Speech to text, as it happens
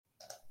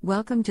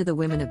Welcome to the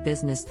Women of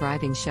Business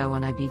Thriving show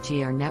on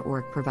IBGR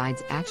Network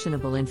provides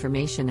actionable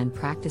information and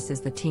practices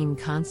the team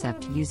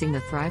concept using the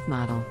Thrive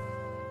model.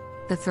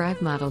 The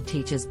Thrive model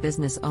teaches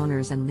business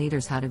owners and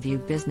leaders how to view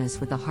business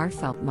with a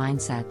heartfelt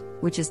mindset,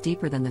 which is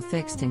deeper than the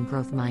fixed and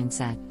growth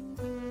mindset.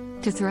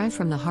 To thrive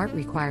from the heart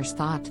requires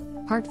thought,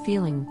 heart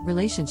feeling,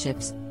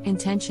 relationships,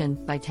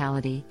 intention,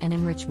 vitality, and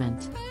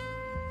enrichment.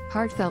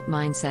 Heartfelt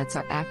mindsets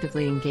are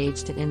actively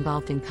engaged and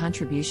involved in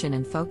contribution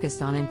and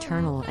focused on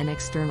internal and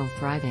external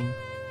thriving.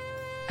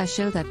 A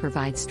show that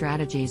provides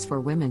strategies for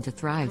women to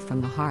thrive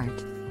from the heart.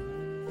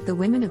 The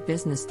Women of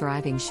Business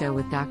Thriving show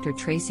with Dr.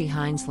 Tracy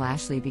Hines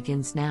Lashley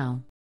begins now.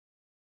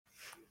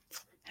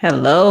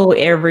 Hello,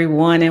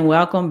 everyone, and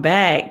welcome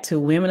back to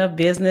Women of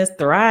Business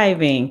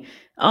Thriving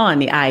on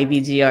the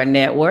IBGR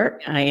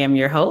Network. I am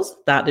your host,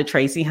 Dr.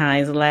 Tracy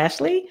Hines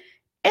Lashley,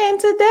 and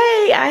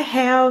today I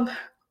have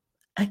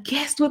a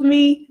guest with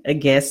me, a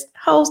guest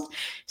host.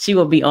 She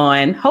will be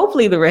on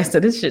hopefully the rest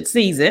of this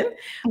season,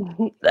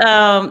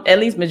 at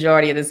least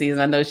majority of the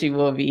season. I know she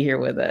will be here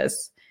with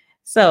us.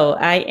 So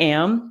I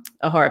am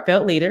a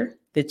heartfelt leader,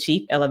 the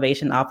Chief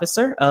Elevation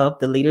Officer of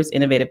the Leaders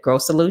Innovative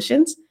Growth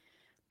Solutions,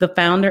 the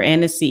founder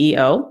and the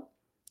CEO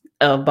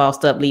of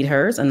Bossed Up Lead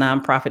Hers, a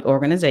nonprofit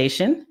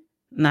organization.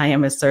 And I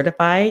am a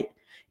certified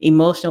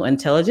emotional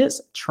intelligence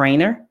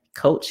trainer,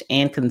 coach,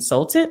 and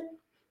consultant,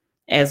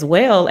 as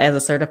well as a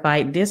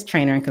certified DISC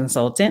trainer and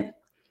consultant,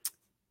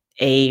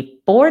 a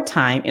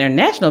 4-time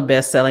international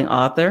best-selling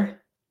author,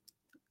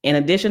 in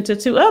addition to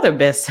 2 other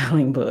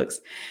best-selling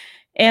books,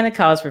 and a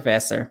college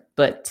professor.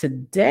 But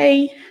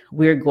today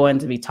we're going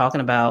to be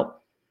talking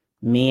about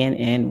men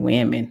and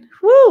women.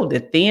 Woo,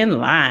 the thin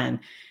line.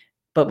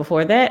 But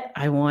before that,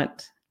 I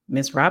want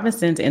Ms.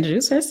 Robinson to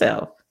introduce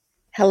herself.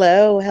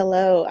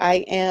 Hello.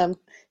 I am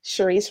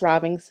Sharice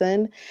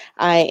Robinson.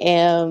 I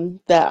am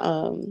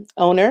the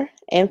owner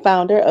and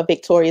founder of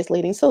Victorious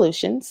Leading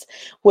Solutions,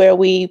 where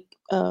we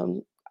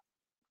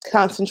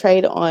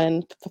concentrate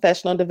on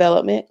professional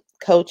development,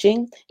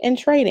 coaching, and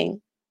training.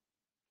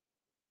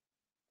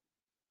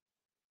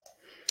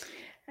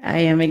 I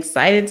am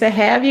excited to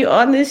have you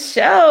on this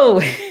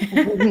show.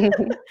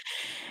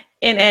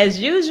 And as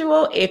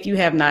usual, if you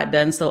have not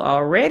done so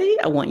already,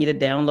 I want you to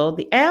download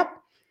the app.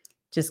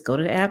 Just go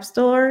to the App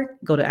Store,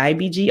 go to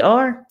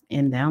IBGR,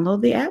 and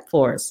download the app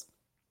for us.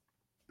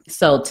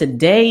 So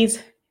today's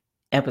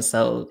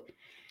episode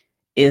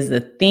is the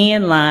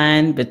thin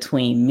line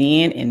between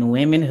men and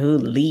women who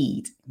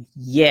lead.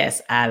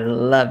 Yes, I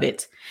love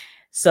it.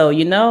 So,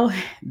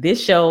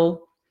 this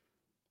show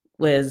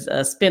was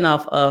a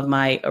spinoff of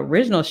my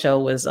original show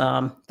was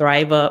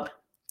Thrive Up,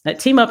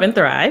 Team Up and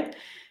Thrive.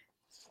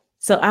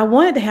 So I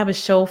wanted to have a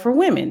show for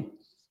women.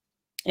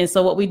 And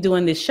so what we do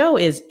in this show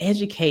is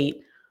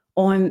educate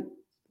on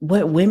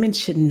what women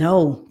should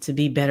know to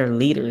be better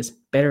leaders,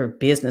 better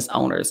business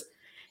owners,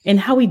 and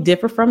how we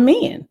differ from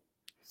men.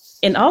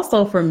 And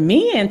also for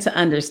men to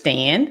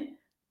understand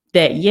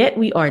that yet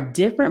we are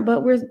different,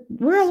 but we're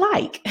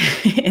alike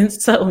in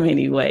so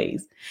many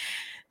ways.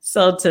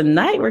 So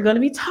tonight we're going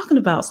to be talking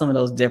about some of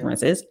those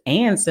differences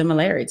and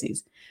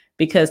similarities,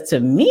 because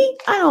to me,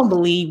 I don't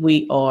believe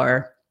we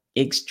are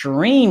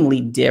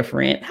extremely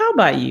different. How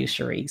about you,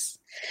 Sharice?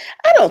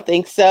 I don't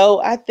think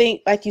so. I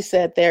think, like you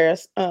said,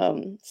 there's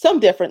some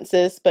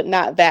differences, but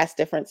not vast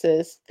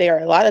differences. There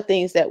are a lot of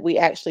things that we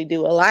actually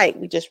do alike.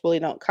 We just really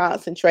don't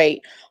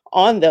concentrate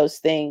on those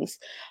things.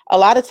 A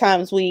lot of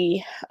times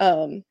we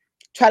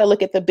try to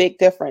look at the big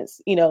difference,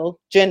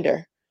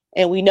 gender,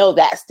 and we know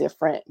that's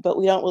different, but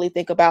we don't really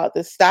think about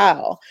the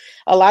style.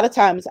 A lot of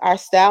times our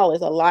style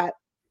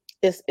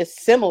is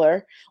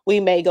similar. We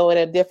may go at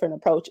a different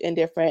approach in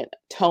different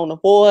tone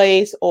of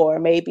voice, or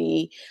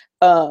maybe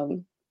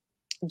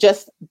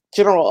just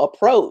general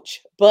approach.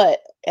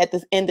 But at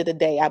the end of the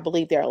day, I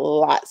believe there are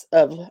lots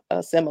of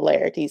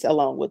similarities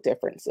along with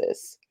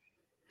differences.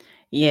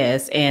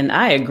 Yes, and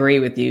I agree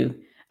with you.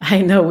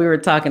 I know we were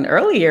talking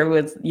earlier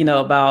with,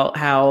 about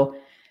how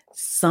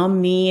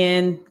some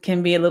men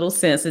can be a little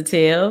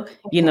sensitive,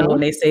 when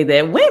they say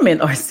that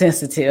women are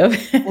sensitive.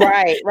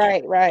 Right.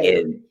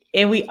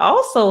 And we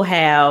also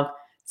have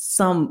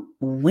some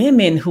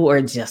women who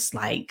are just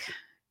like,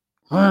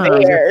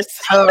 bears.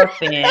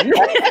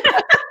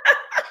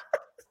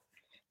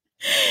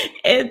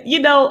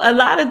 And, a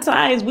lot of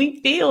times we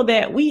feel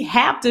that we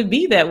have to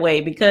be that way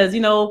because,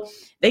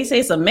 they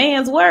say it's a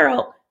man's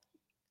world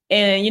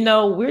and,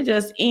 we're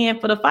just in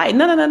for the fight.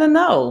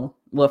 No.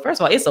 Well, first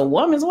of all, it's a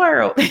woman's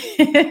world.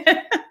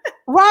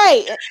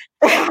 Right.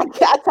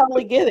 I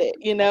totally get it.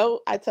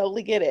 I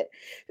totally get it.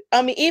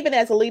 I mean, even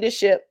as a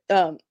leadership,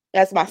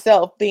 as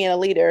myself being a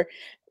leader,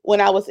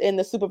 when I was in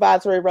the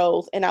supervisory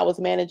roles and I was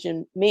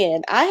managing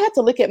men, I had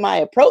to look at my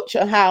approach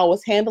of how I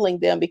was handling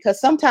them, because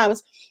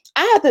sometimes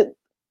I had to,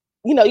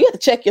 you have to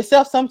check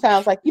yourself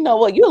sometimes, like, you're a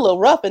little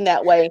rough in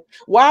that way.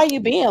 Why are you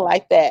being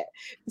like that?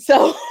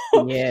 So,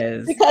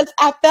 yes, because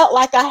I felt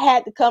like I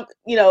had to come,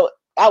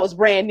 I was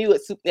brand new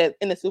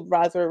in the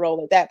supervisory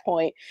role at that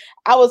point.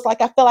 I felt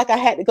like I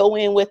had to go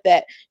in with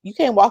that. You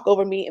can't walk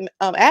over me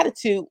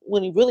attitude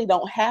when you really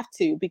don't have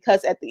to,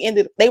 because at the end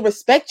of they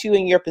respect you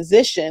in your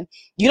position.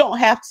 You don't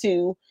have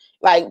to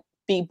like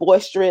be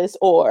boisterous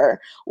or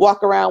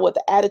walk around with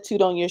the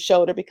attitude on your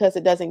shoulder, because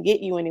it doesn't get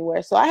you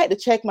anywhere. So I had to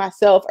check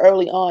myself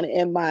early on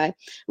in my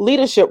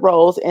leadership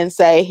roles and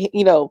say,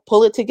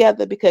 pull it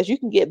together, because you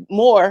can get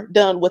more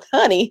done with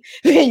honey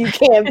than you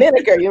can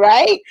vinegar,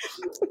 right?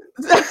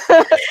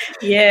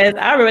 Yes,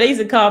 I remember they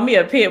used to call me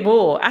a pit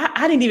bull.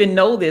 I didn't even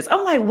know this.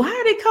 I'm like, why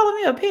are they calling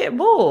me a pit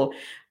bull?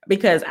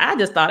 Because I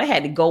just thought I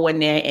had to go in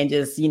there and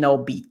just,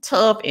 be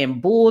tough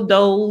and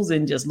bulldoze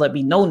and just let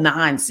me no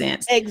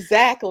nonsense.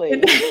 Exactly.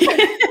 And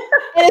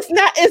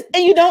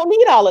and you don't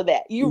need all of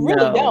that. You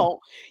really don't.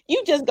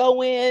 You just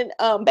go in.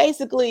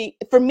 Basically,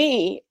 for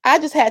me, I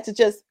just had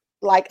to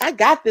I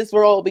got this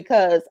role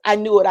because I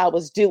knew what I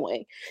was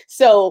doing.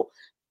 So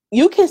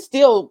you can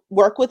still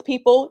work with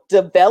people,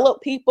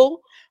 develop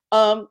people,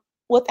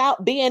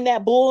 without being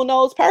that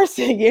bull-nosed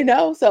person,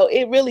 So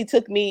it really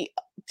took me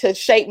to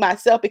shape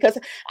myself, because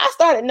I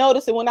started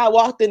noticing when I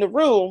walked in the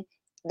room,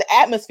 the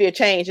atmosphere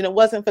changed, and it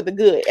wasn't for the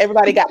good.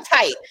 Everybody got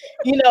tight,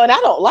 and I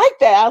don't like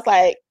that. I was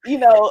like,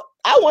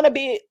 I want to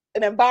be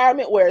an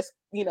environment where it's,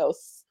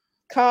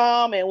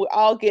 calm and we're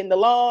all getting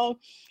along.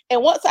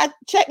 And once I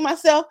checked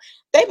myself,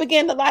 they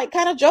began to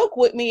kind of joke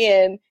with me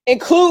and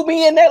include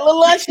me in their little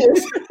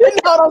lunches. You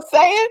know what I'm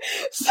saying?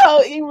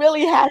 So you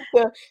really have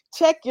to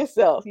check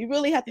yourself. You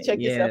really have to check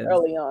yourself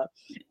early on.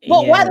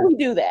 But why do we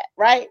do that,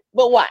 right?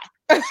 But why?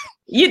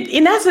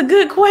 And that's a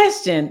good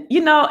question,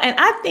 and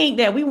I think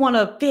that we want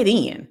to fit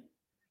in.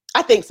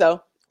 I think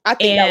so. I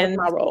think that was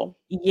my role.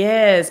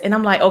 Yes. And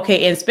I'm like,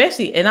 okay,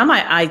 and I'm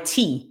at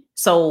IT.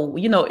 So,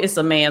 it's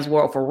a man's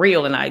world for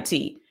real in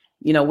IT.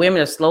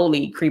 Women are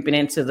slowly creeping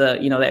into the,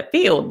 that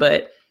field.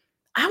 But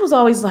I was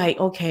always like,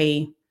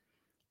 okay,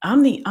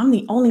 I'm the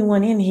only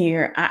one in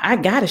here. I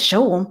got to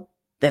show them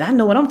that I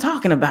know what I'm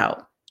talking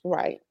about.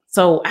 Right.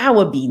 So I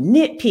would be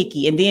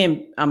nitpicky, and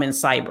then I'm in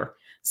cyber.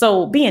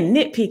 So being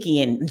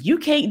nitpicky and you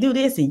can't do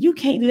this and you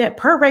can't do that,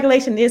 per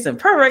regulation this and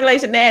per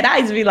regulation that. I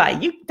used to be like,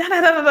 you da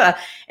da da da,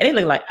 and they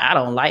look like I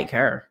don't like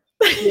her.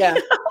 Yeah,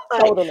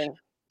 totally.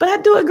 But I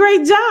do a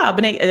great job.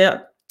 And they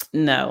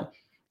no,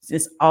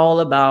 it's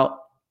all about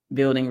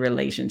building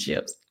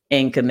relationships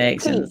and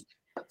connections.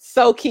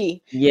 So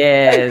key.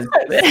 Yes.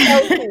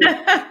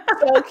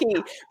 So key.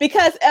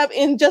 Because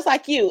and just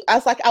like you, I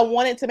was like, I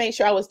wanted to make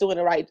sure I was doing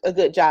a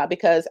good job,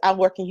 because I'm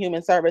working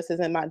human services,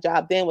 and my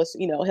job then was,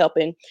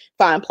 helping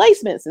find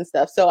placements and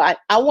stuff. So I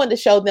wanted to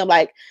show them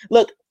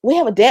look, we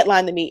have a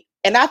deadline to meet.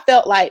 And I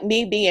felt like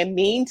me being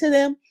mean to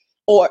them,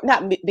 or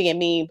not being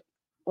mean.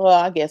 Well,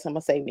 I guess I'm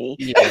gonna say me.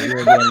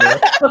 Yeah,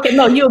 okay,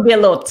 no, you'll be a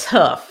little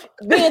tough.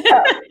 Being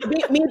tough.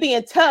 Me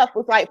being tough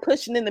was like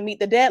pushing them to meet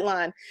the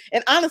deadline.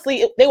 And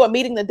honestly, they were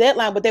meeting the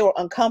deadline, but they were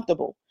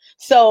uncomfortable.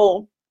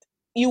 So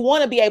you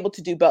want to be able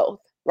to do both,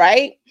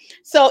 right?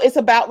 So it's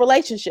about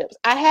relationships.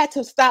 I had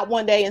to stop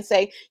one day and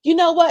say, you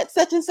know what,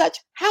 such and such,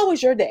 how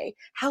was your day?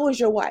 How was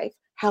your wife?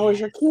 How was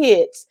your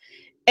kids?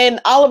 And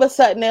all of a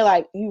sudden they're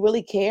like, you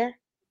really care?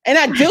 And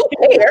I do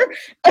care.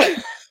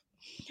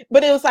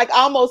 But it was like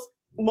almost,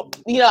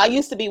 I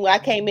used to be, when I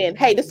came in,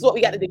 hey, this is what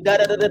we got to do, da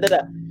da da da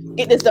da,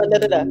 get this done, da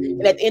da da.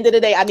 And at the end of the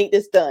day, I need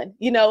this done.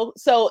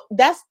 So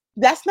that's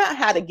not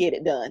how to get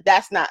it done.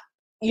 That's not,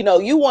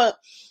 you want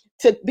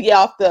to be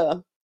off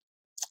the,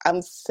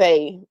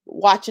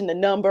 watching the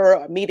number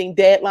or meeting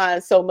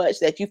deadlines so much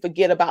that you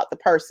forget about the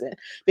person,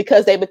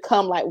 because they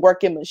become like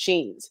working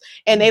machines,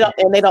 and they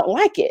don't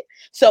like it.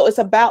 So it's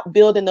about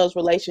building those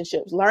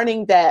relationships,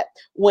 learning that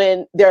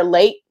when they're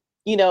late,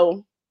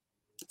 10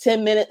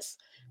 minutes,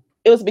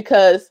 it was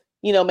because,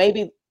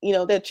 maybe,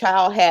 their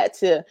child had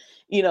to,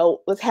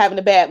 was having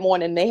a bad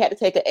morning. They had to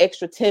take an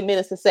extra 10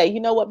 minutes to say, you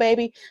know what,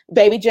 baby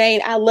Jane,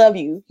 I love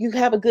you. You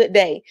have a good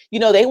day.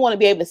 They want to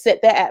be able to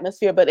set that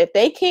atmosphere. But if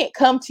they can't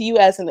come to you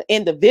as an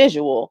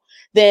individual,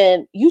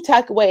 then you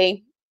take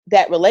away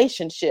that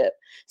relationship.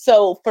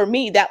 So for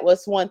me, that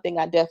was one thing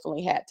I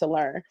definitely had to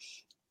learn.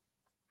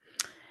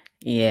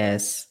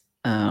 Yes.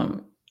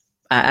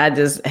 I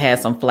just had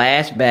some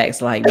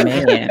flashbacks, like,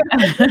 man.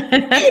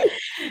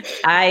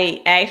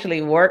 I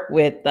actually worked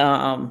with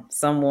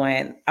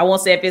someone, I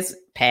won't say if it's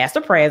past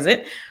or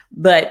present,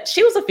 but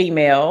she was a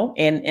female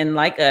and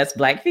like us,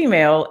 Black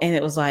female. And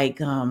it was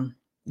like,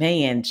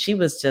 man, she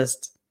was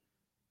just,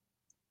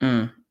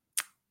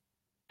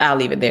 I'll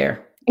leave it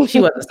there.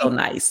 She wasn't so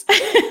nice.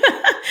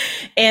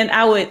 And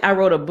I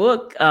wrote a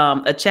book,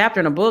 a chapter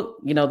in a book,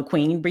 the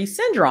Queen Bee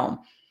Syndrome.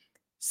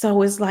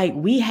 So it's like,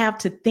 we have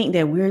to think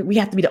that we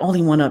have to be the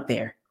only one up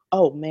there.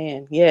 Oh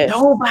man, yes.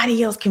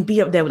 Nobody else can be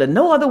up there with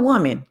no other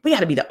woman. We got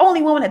to be the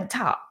only woman at the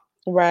top.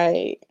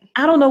 Right.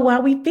 I don't know why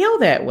we feel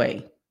that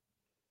way.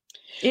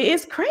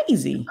 It's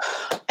crazy.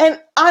 And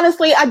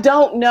honestly, I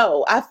don't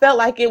know. I felt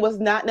like it was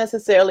not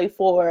necessarily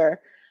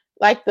for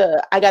I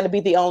got to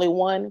be the only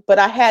one, but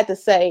I had to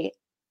say,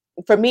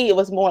 for me, it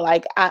was more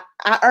like I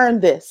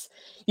earned this.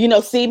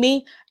 See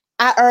me,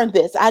 I earned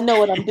this. I know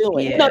what I'm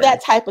doing. Yeah.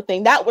 That type of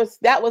thing. That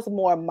was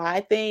more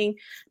my thing,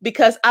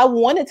 because I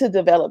wanted to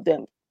develop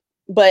them,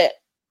 but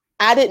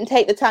I didn't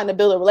take the time to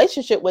build a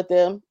relationship with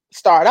them,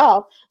 start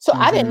off. So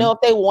I didn't know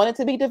if they wanted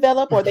to be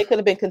developed or they could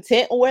have been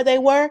content where they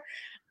were.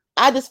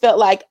 I just felt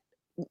like,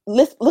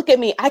 look at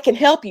me, I can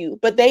help you.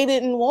 But they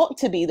didn't want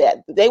to be that.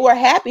 They were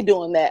happy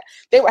doing that.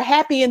 They were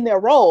happy in their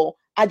role.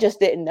 I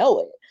just didn't know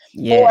it.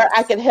 Yes. Or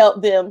I could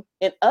help them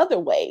in other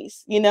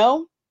ways,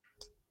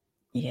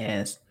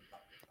 Yes.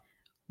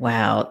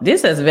 Wow.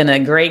 This has been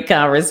a great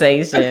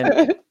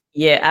conversation.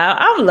 Yeah,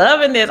 I'm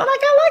loving this. I like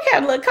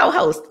having a little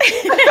co-host.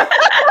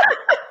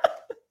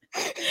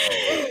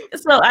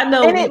 So I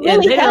know, and it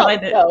really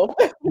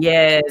helps,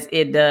 yes,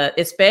 it does,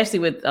 especially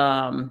with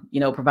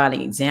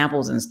providing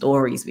examples and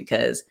stories,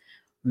 because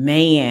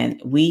man,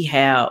 we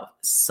have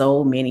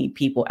so many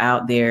people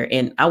out there,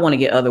 and I want to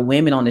get other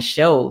women on the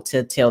show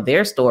to tell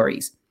their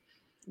stories.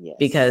 Yes.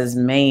 Because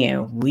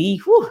man,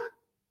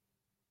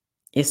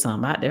 it's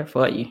something out there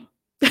for you.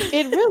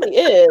 It really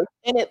is.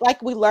 And it, like,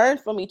 we learn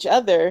from each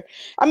other.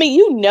 I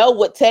mean,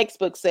 what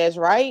textbook says,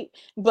 right?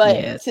 But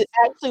yes, to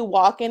actually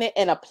walk in it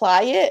and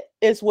apply it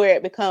is where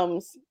it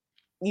becomes,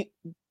 you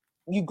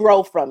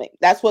grow from it.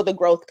 That's where the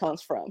growth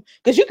comes from.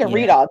 Because you can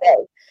read all day,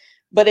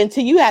 but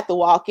until you have to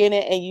walk in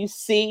it and you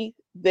see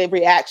the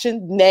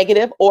reaction,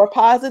 negative or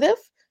positive,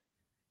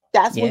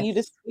 that's when you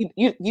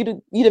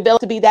develop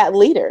to be that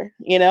leader,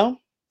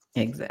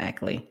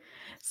 Exactly.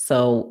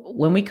 So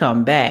when we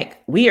come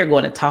back, we are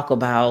going to talk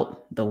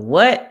about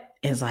what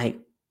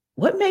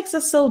makes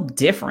us so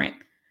different.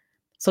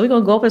 So we're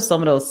going to go over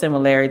some of those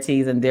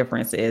similarities and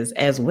differences,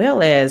 as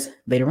well as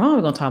later on,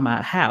 we're going to talk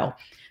about how.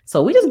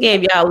 So we just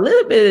gave y'all a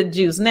little bit of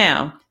juice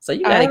now. So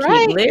you got to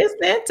keep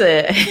listening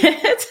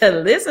to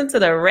listen to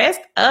the rest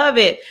of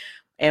it.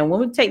 And when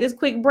we take this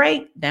quick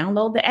break,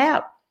 download the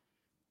app.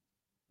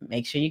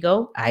 Make sure you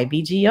go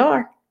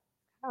IBGR.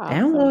 Awesome.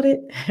 Download it.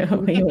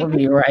 We will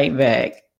be right back.